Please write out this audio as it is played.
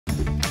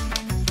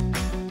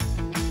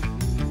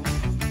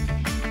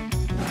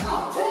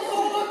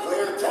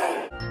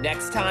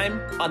Next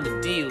time on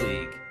the D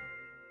League.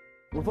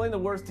 We're playing the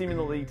worst team in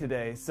the league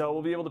today, so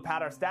we'll be able to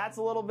pad our stats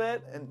a little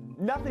bit, and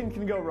nothing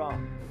can go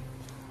wrong.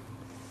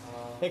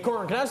 Hey,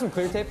 Corbin, can I have some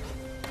clear tape?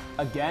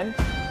 Again?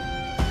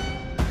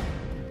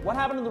 What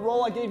happened to the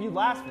roll I gave you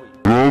last week?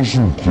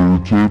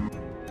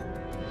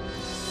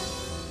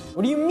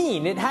 What do you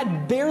mean? It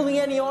had barely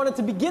any on it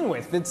to begin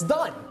with. It's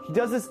done. He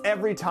does this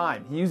every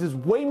time. He uses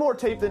way more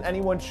tape than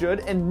anyone should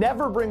and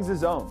never brings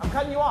his own. I'm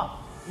cutting you off.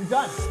 You're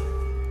done.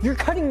 You're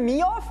cutting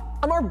me off?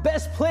 I'm our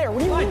best player.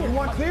 What do you mean? You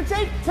want clear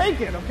tape? Take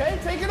it, okay?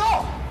 Take it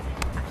all.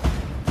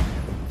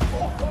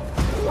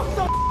 What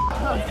the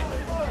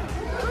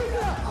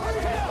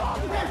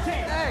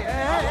Hey!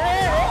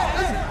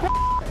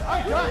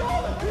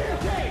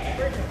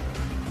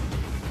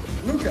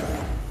 Luca.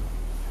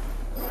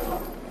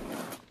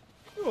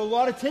 A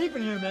lot of tape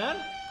in here, man.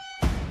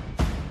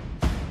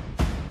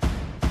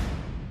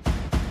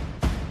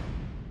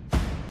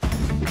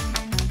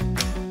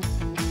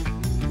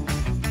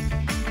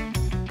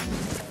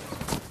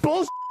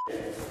 bullshit?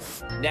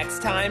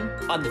 Next time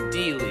on the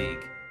D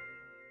League.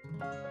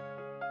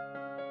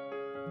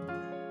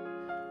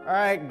 All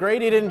right,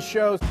 Grady didn't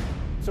show,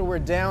 so we're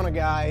down a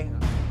guy.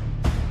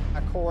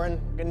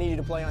 Corin, I'm gonna need you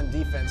to play on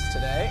defense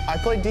today. I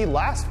played D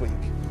last week.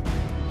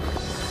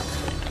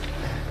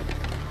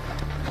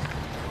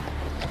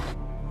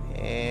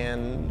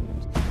 And...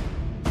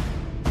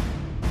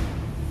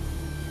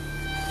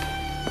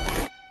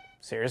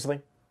 seriously?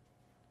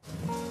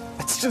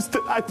 It's just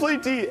that I play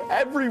D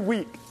every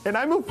week, and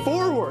I'm a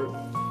forward.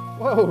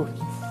 Whoa,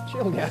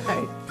 chill, guy.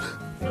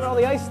 Look at all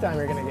the ice time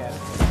you're gonna get.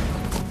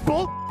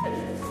 Bull.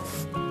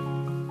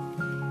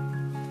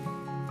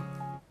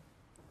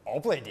 I'll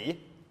play D.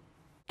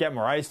 Get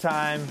more ice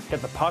time,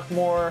 get the puck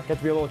more, get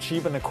to be a little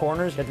cheap in the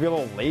corners, get to be a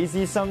little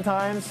lazy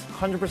sometimes.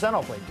 100%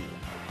 I'll play D.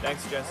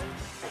 Thanks, Jesse.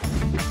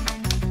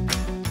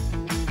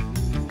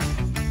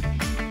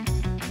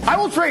 I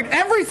will trade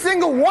every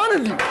single one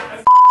of you.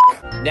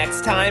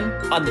 Next time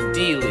on the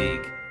D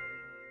League.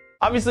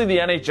 Obviously, the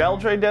NHL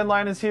trade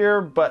deadline is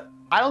here, but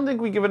I don't think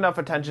we give enough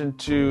attention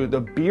to the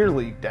beer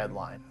league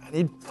deadline. I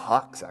need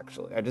pucks,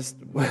 actually.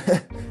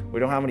 We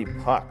don't have any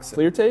pucks.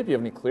 Clear tape? You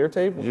have any clear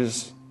tape? You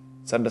just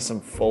send us some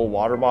full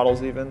water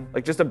bottles even.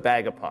 Like just a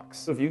bag of pucks.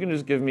 So if you can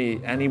just give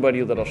me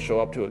anybody that'll show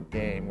up to a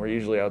game, we're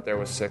usually out there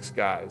with 6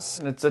 guys.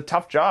 And it's a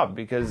tough job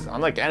because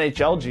unlike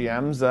NHL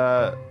GMs,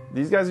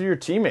 these guys are your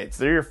teammates.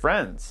 They're your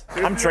friends.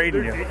 I'm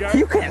trading you.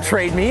 You can't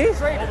trade me.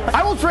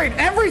 I will trade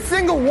every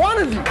single one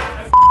of you.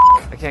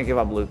 I can't give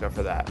up Luca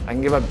for that. I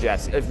can give up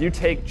Jesse. If you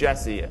take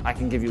Jesse, I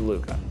can give you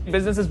Luca.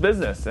 Business is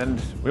business,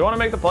 and we want to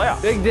make the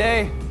playoffs. Big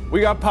day.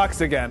 We got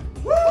pucks again.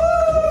 Woo!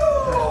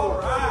 All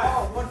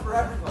right. One for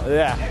everybody.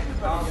 Yeah.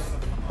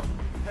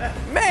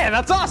 Man,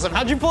 that's awesome.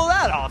 How'd you pull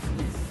that off?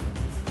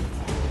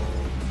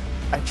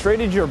 I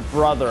traded your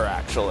brother,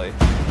 actually.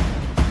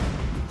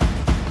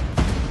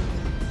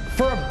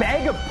 For a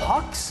bag of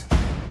pucks?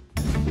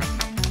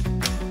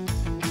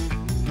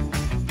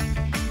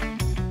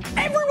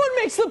 Everyone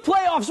makes the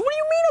playoffs. What do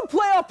you mean a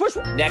playoff push?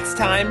 Next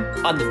time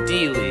on the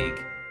D League.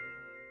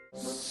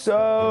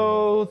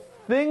 So,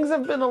 things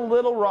have been a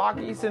little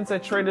rocky since I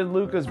traded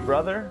Luca's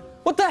brother.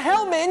 What the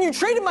hell, man? You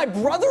traded my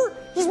brother?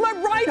 He's my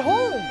ride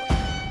home.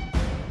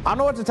 I don't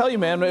know what to tell you,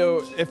 man.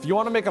 If you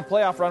want to make a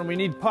playoff run, we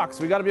need pucks.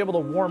 We got to be able to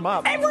warm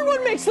up.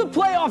 Everyone makes the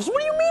playoffs. What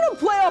do you mean a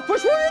playoff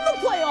push? We're in the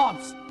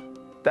playoffs.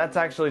 That's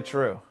actually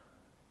true.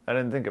 I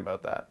didn't think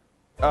about that.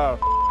 Oh,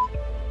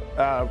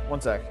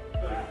 one sec.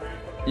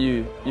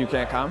 You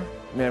can't come?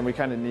 Man, we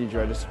kind of need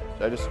you. I just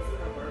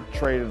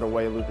traded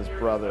away Luca's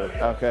brother.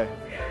 Okay.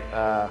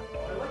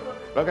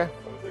 Okay.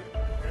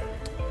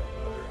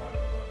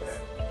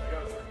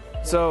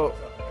 So,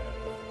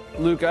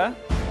 Luca,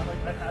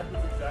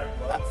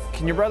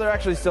 can your brother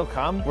actually still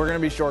come? We're gonna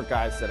be short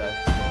guys today.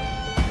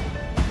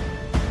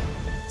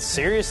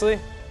 Seriously?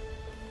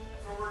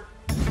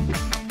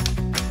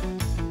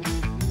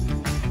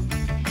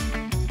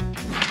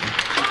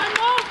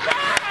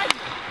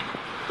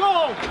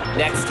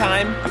 Next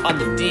time on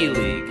the D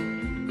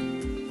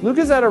League.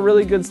 Luca's had a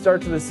really good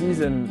start to the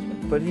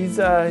season, but he's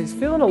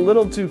feeling a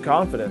little too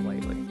confident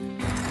lately.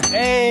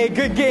 Hey,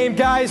 good game,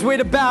 guys. Way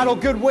to battle.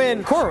 Good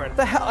win. Corbin, what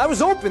the hell? I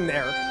was open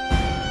there.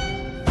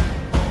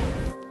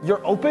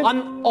 You're open?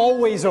 I'm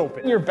always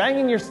open. You're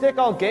banging your stick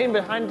all game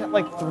behind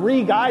like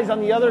 3 guys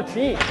on the other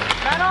team.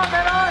 Man on,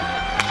 man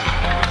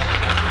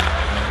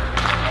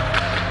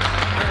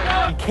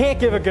on. You can't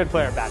give a good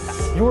player a bad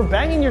pass. You were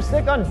banging your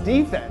stick on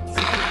defense.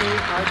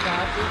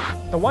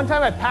 The one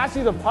time I passed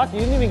you the puck,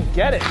 you didn't even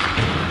get it.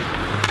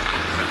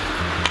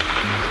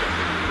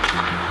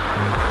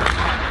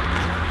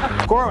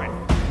 Corbin,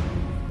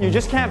 you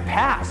just can't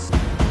pass.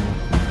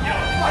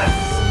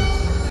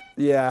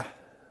 Yeah,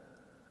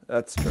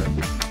 that's true.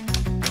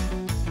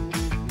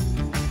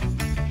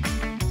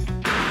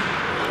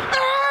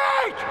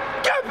 Hey!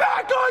 Get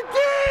back on D!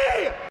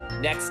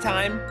 Next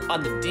time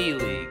on the D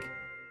League.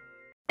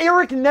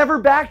 Eric never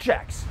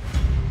backchecks.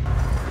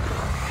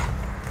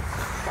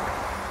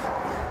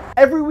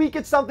 Every week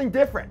it's something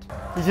different.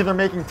 He's either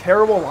making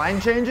terrible line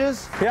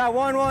changes Yeah,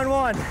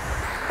 1-1-1.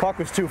 Puck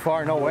was too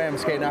far. No way I'm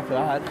skating after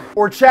that.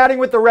 or chatting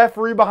with the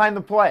referee behind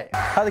the play.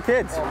 How the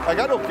kids? I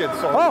got no kids,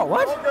 so. Oh,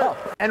 what? Oh.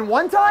 And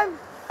one time,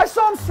 I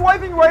saw him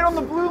swiping right on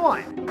the blue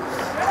line.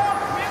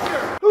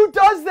 Who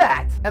does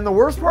that? And the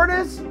worst part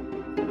is,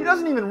 he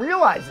doesn't even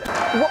realize it.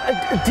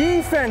 What?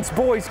 Defense,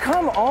 boys,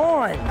 come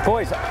on.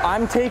 Boys,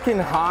 I'm taking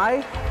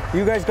high.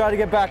 You guys got to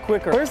get back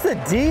quicker. Where's the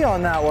D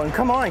on that one?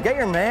 Come on, get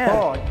your man.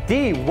 Oh,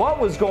 D, what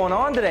was going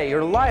on today?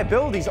 Your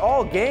liabilities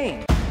all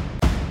game.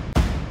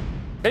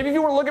 Maybe if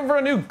you were looking for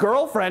a new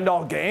girlfriend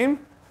all game,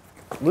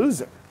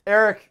 loser.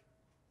 Eric,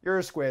 you're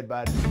a squid,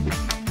 bud.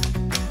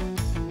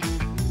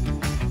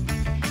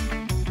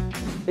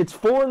 It's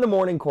 4 in the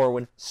morning,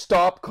 Corwin.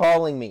 Stop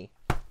calling me.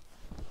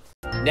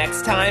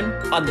 Next time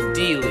on the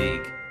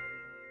D-League.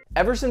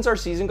 Ever since our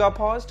season got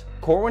paused,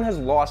 Corwin has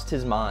lost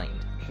his mind.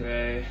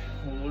 Okay,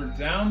 well, we're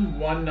down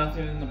 1-0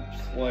 in the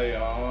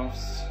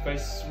playoffs. If I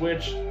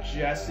switch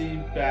Jesse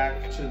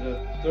back to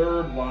the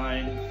third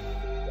line,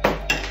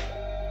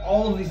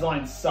 all of these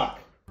lines suck.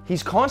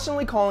 He's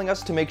constantly calling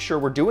us to make sure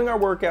we're doing our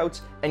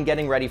workouts and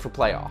getting ready for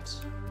playoffs.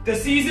 The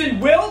season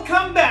will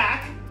come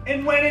back,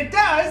 and when it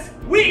does,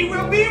 we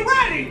will be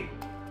ready!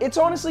 It's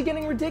honestly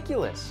getting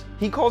ridiculous.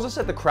 He calls us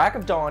at the crack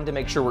of dawn to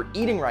make sure we're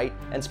eating right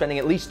and spending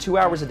at least 2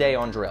 hours a day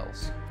on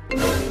drills.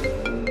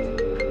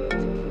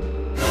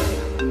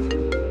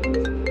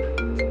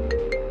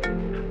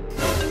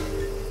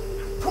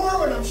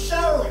 Corwin, I'm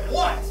showering.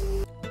 What?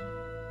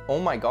 Oh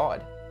my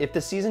god. If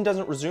the season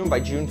doesn't resume by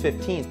June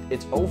 15th,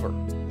 it's over.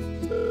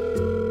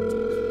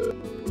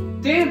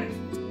 Damn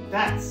it!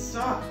 That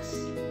sucks.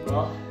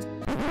 Well,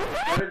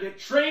 better get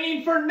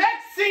training for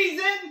next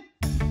season!